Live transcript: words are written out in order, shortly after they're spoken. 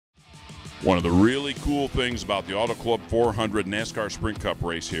One of the really cool things about the Auto Club 400 NASCAR Sprint Cup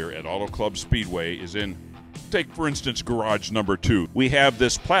race here at Auto Club Speedway is take for instance garage number 2. We have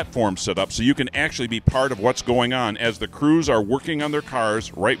this platform set up so you can actually be part of what's going on as the crews are working on their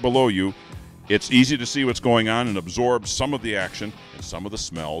cars right below you. It's easy to see what's going on and absorb some of the action and some of the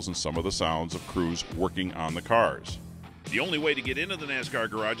smells and some of the sounds of crews working on the cars. The only way to get into the NASCAR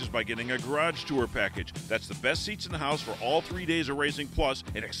Garage is by getting a garage tour package. That's the best seats in the house for all 3 days of racing, plus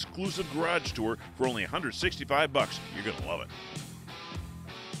an exclusive garage tour for only $165. You're going to love it.